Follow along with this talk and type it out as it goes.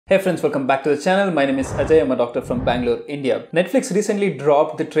Hey friends, welcome back to the channel. My name is Ajay. I'm a doctor from Bangalore, India. Netflix recently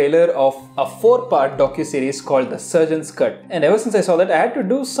dropped the trailer of a 4-part docu-series called The Surgeon's Cut. And ever since I saw that, I had to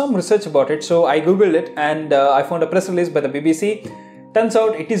do some research about it. So I googled it and I found a press release by the BBC. Turns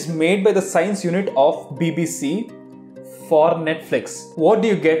out it is made by the science unit of BBC for Netflix. What do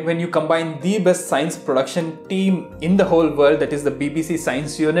you get when you combine the best science production team in the whole world, that is the BBC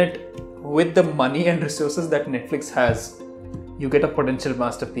science unit, with the money and resources that Netflix has? You get a potential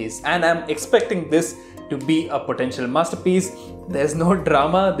masterpiece, and I'm expecting this to be a potential masterpiece. There's no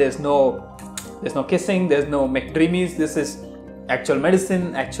drama, there's no kissing, there's no McDreamies. This is actual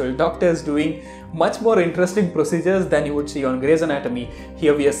medicine, actual doctors doing much more interesting procedures than you would see on Grey's Anatomy.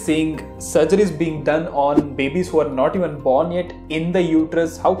 Here we are seeing surgeries being done on babies who are not even born yet in the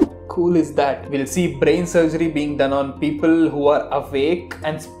uterus. How cool is that? We'll see brain surgery being done on people who are awake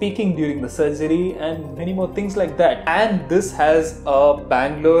and speaking during the surgery, and many more things like that. And this has a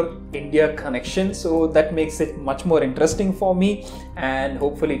Bangalore, India connection, so that makes it much more interesting for me, and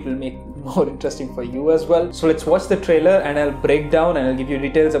hopefully it will make more interesting for you as well. So let's watch the trailer and I'll break down and I'll give you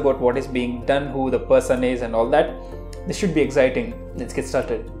details about what is being done, who the person is and all that. This should be exciting. Let's get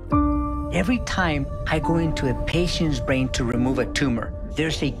started. Every time I go into a patient's brain to remove a tumor,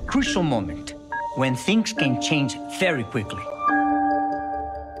 there's a crucial moment when things can change very quickly.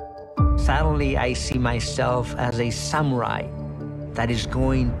 Suddenly, I see myself as a samurai that is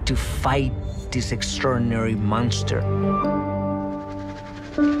going to fight this extraordinary monster.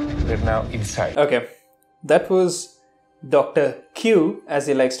 We're now inside. Okay, that was Dr. Q, as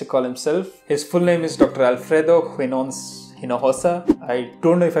he likes to call himself. His full name is Dr. Alfredo Quinones-Hinojosa. I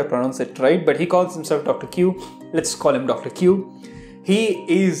don't know if I pronounce it right, but he calls himself Dr. Q. Let's call him Dr. Q. He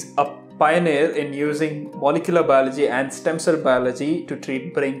is a pioneer in using molecular biology and stem cell biology to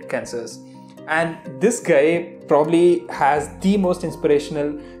treat brain cancers. And this guy probably has the most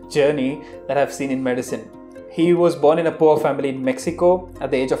inspirational journey that I've seen in medicine. He was born in a poor family in Mexico.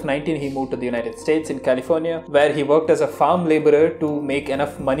 At the age of 19, he moved to the United States in California, where he worked as a farm laborer to make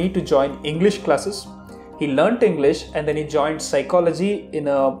enough money to join English classes. He learnt English and then he joined psychology in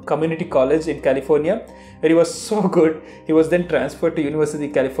a community college in California, where he was so good. He was then transferred to University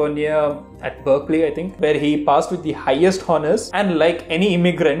of California at Berkeley, I think, where he passed with the highest honors. And like any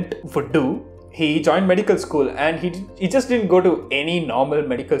immigrant would do, he joined medical school, and he just didn't go to any normal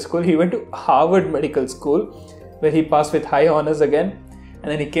medical school. He went to Harvard Medical School, where he passed with high honors again. And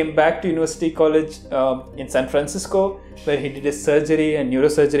then he came back to University College in San Francisco, where he did his surgery and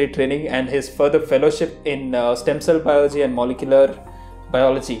neurosurgery training and his further fellowship in stem cell biology and molecular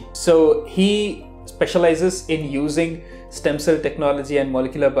biology. So he specializes in using stem cell technology and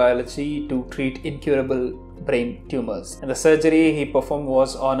molecular biology to treat incurable brain tumors. And the surgery he performed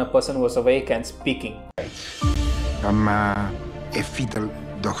was on a person who was awake and speaking. I'm a fetal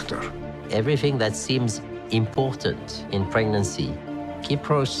doctor. Everything that seems important in pregnancy,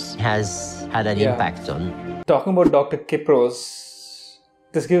 Kypros has had an impact on. Talking about Dr. Kypros,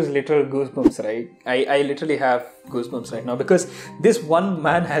 this gives literal goosebumps, right? I literally have goosebumps right now, because this one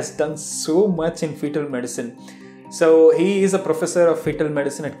man has done so much in fetal medicine. So he is a professor of fetal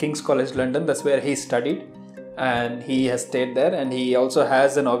medicine at King's College London. That's where he studied, and he has stayed there. And he also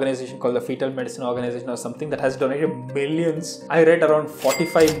has an organization called the Fetal Medicine Organization or something that has donated millions. I read around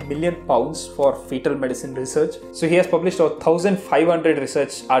 45 million pounds for fetal medicine research. So he has published about 1,500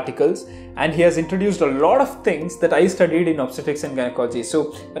 research articles, and he has introduced a lot of things that I studied in obstetrics and gynecology.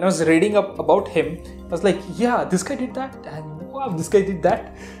 So when I was reading up about him, I was like, yeah, this guy did that, and wow, this guy did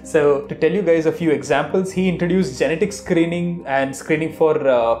that. So to tell you guys a few examples, he introduced genetic screening and screening for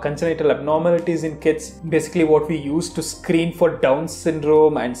congenital abnormalities in kids. Basically what we use to screen for Down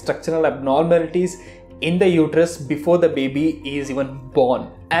syndrome and structural abnormalities in the uterus before the baby is even born.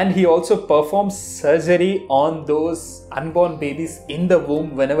 And he also performs surgery on those unborn babies in the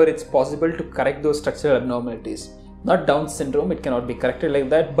womb whenever it's possible to correct those structural abnormalities. Not Down syndrome, it cannot be corrected like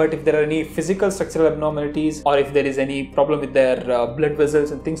that, but if there are any physical structural abnormalities, or if there is any problem with their blood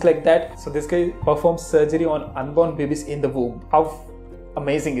vessels and things like that, so this guy performs surgery on unborn babies in the womb. How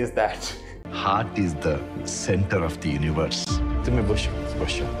amazing is that? Heart is the center of the universe.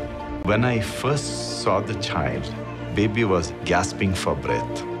 When I first saw the child, baby was gasping for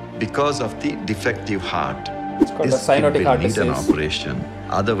breath. Because of the defective heart, It's called this a kid cyanotic will heart need an disease. operation,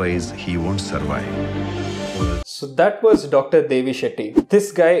 otherwise he won't survive. So that was Dr. Devi Shetty.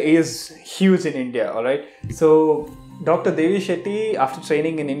 This guy is huge in India, alright? So Dr. Devi Shetty, after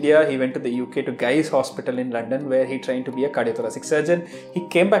training in India, he went to the UK to Guy's Hospital in London, where he trained to be a cardiothoracic surgeon. He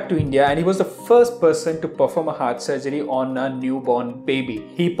came back to India and he was the first person to perform a heart surgery on a newborn baby.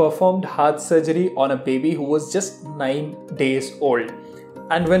 He performed heart surgery on a baby who was just 9 days old.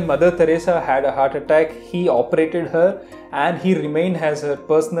 And when Mother Teresa had a heart attack, he operated her and he remained as her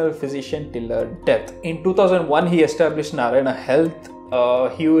personal physician till her death. In 2001, he established Narayana Health, a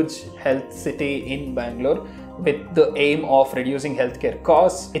huge health city in Bangalore, with the aim of reducing healthcare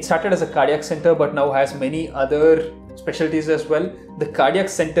costs. It started as a cardiac center but now has many other specialties as well. The cardiac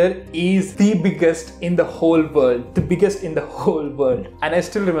center is the biggest in the whole world. And I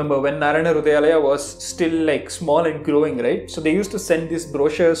still remember when Narayana Hrudayalaya was still like small and growing, right? So they used to send these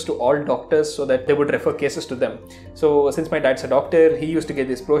brochures to all doctors so that they would refer cases to them. So since my dad's a doctor, he used to get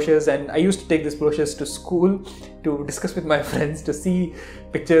these brochures, and I used to take these brochures to school to discuss with my friends, to see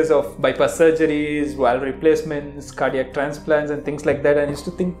pictures of bypass surgeries, valve replacements, cardiac transplants and things like that. And I used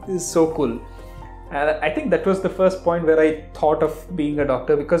to think this is so cool. And I think that was the first point where I thought of being a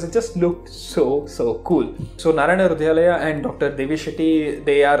doctor, because it just looked so cool. So Narayana Hrudayalaya and Dr. Devi Shetty,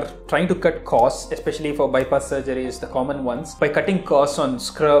 they are trying to cut costs, especially for bypass surgeries, the common ones, by cutting costs on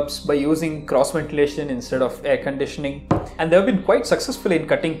scrubs, by using cross ventilation instead of air conditioning. And they have been quite successful in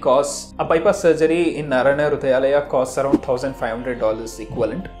cutting costs. A bypass surgery in Narayana Hrudayalaya costs around $1,500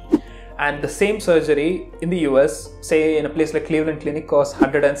 equivalent. And the same surgery in the US, say in a place like Cleveland Clinic, costs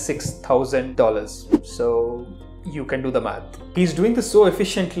 $106,000. So you can do the math. He's doing this so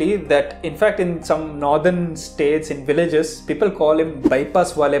efficiently that, in fact, in some northern states, in villages, people call him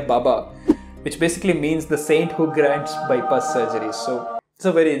Bypass Wale Baba, which basically means the saint who grants bypass surgeries. So it's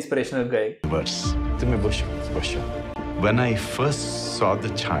a very inspirational guy. When I first saw the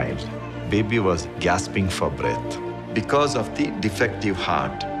child, baby was gasping for breath. Because of the defective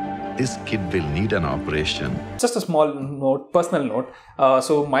heart, this kid will need an operation. Just a small note, personal note.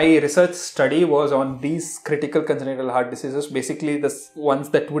 So my research study was on these critical congenital heart diseases, basically the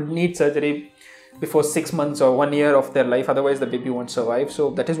ones that would need surgery before 6 months or 1 year of their life, otherwise the baby won't survive. So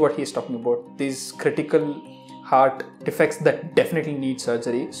that is what he's talking about, these critical heart defects that definitely need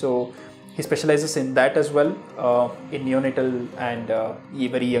surgery. So he specializes in that as well, in neonatal and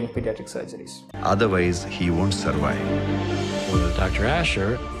very young pediatric surgeries. Otherwise, he won't survive. With Dr.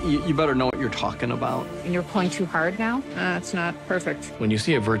 Asher, you better know what you're talking about. And you're pulling too hard now? It's not perfect. When you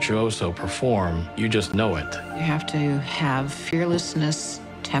see a virtuoso perform, you just know it. You have to have fearlessness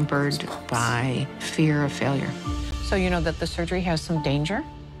tempered by fear of failure. So you know that the surgery has some danger?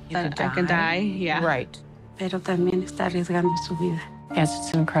 I could die, yeah. Right. Pero también está arriesgando su vida. Yes,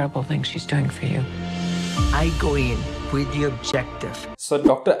 it's an incredible thing she's doing for you. I go in with the objective. So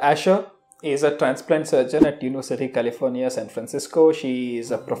Dr. Asher is a transplant surgeon at University of California, San Francisco. She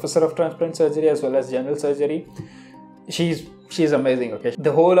is a professor of transplant surgery as well as general surgery. She's amazing, okay?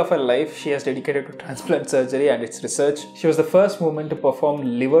 The whole of her life she has dedicated to transplant surgery and its research. She was the first woman to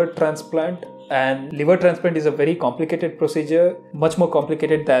perform liver transplant, and liver transplant is a very complicated procedure, much more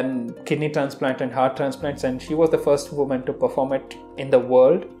complicated than kidney transplant and heart transplants, and she was the first woman to perform it in the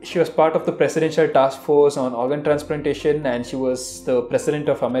world. She was part of the Presidential Task Force on Organ Transplantation, and she was the president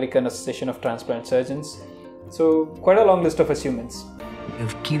of American Association of Transplant Surgeons. So quite a long list of achievements.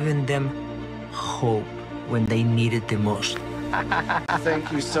 You've given them hope when they need it the most. Thank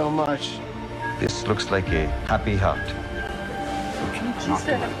you so much. This looks like a happy heart.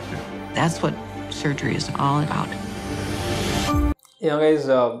 That's what surgery is all about. You know, guys,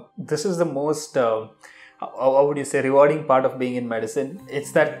 this is the most, how would you say, rewarding part of being in medicine.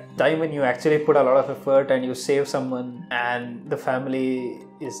 It's that time when you actually put a lot of effort and you save someone, and the family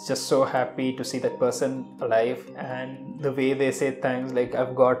is just so happy to see that person alive, and the way they say thanks, like,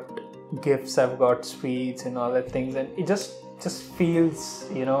 I've got gifts, I've got sweets and all that things, and it just feels,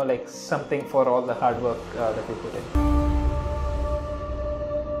 you know, like something for all the hard work that we put in.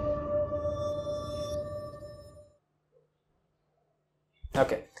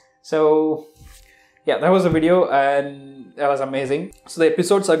 Okay, so yeah, that was the video and that was amazing. So the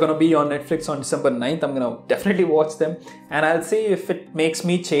episodes are going to be on Netflix on December 9th. I'm going to definitely watch them, and I'll see if it makes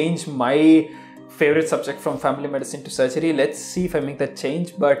me change my favorite subject from family medicine to surgery. Let's see if I make that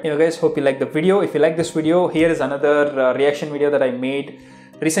change. But you know, guys, hope you like the video. If you like this video, here is another reaction video that I made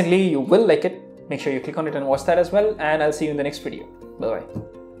recently. You will like it. Make sure you click on it and watch that as well, and I'll see you in the next video. Bye bye.